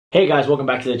Hey guys, welcome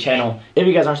back to the channel. If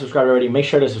you guys aren't subscribed already, make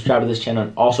sure to subscribe to this channel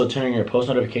and also turn on your post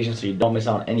notifications so you don't miss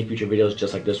out on any future videos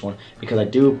just like this one, because I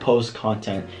do post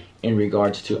content in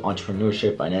regards to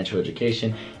entrepreneurship, financial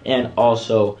education, and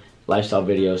also lifestyle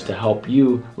videos to help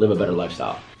you live a better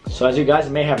lifestyle. So as you guys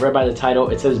may have read by the title,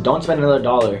 it says don't spend another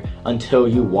dollar until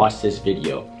you watch this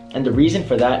video. And the reason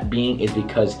for that being is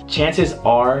because chances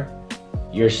are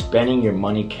you're spending your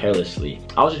money carelessly.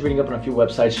 I was just reading up on a few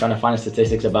websites trying to find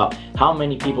statistics about how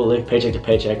many people live paycheck to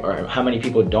paycheck or how many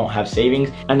people don't have savings,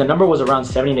 and the number was around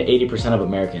 70 to 80% of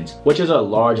Americans, which is a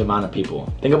large amount of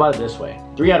people. Think about it this way: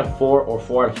 3 out of 4 or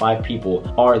 4 out of 5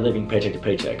 people are living paycheck to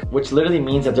paycheck, which literally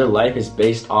means that their life is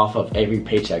based off of every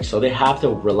paycheck, so they have to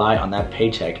rely on that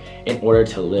paycheck in order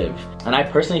to live. And I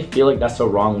personally feel like that's the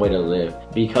wrong way to live,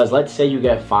 because let's say you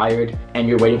get fired and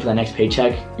you're waiting for the next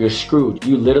paycheck, you're screwed.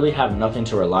 You literally have nothing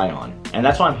to rely on. And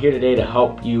that's why I'm here today, to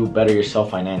help you better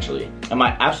yourself financially. And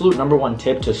my absolute #1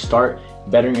 tip to start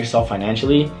bettering yourself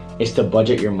financially is to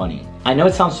budget your money. I know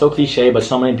it sounds so cliche, but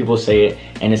so many people say it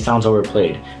and it sounds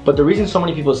overplayed. But the reason so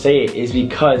many people say it is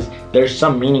because there's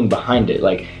some meaning behind it.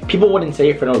 Like, people wouldn't say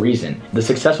it for no reason. The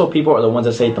successful people are the ones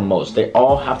that say it the most. They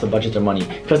all have to budget their money.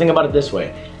 Because think about it this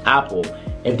way: Apple,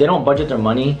 if they don't budget their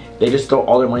money, they just throw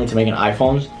all their money into making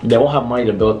iPhones, they won't have money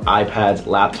to build iPads,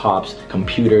 laptops,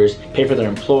 computers, pay for their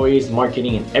employees,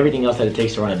 marketing, and everything else that it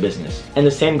takes to run a business. And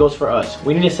the same goes for us.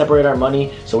 We need to separate our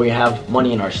money so we have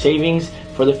money in our savings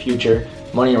for the future,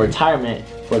 money in retirement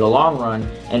for the long run,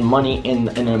 and money in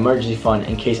an emergency fund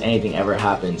in case anything ever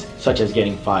happens, such as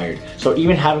getting fired. So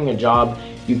even having a job,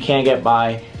 you can't get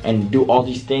by and do all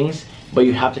these things, but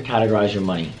you have to categorize your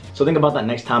money. So think about that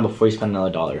next time before you spend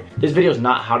another dollar. This video is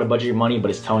not how to budget your money,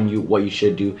 but it's telling you what you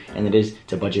should do, and it is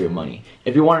to budget your money.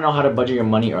 If you want to know how to budget your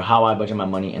money, or how I budget my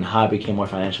money and how I became more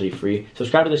financially free,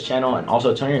 subscribe to this channel and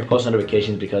also turn on your post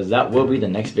notifications, because that will be the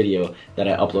next video that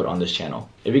I upload on this channel.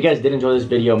 If you guys did enjoy this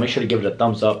video, make sure to give it a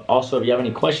thumbs up. Also, if you have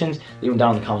any questions, leave them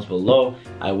down in the comments below.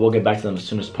 I will get back to them as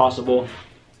soon as possible.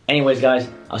 Anyways guys,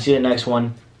 I'll see you in the next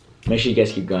one. Make sure you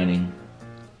guys keep grinding.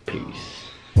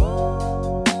 Peace.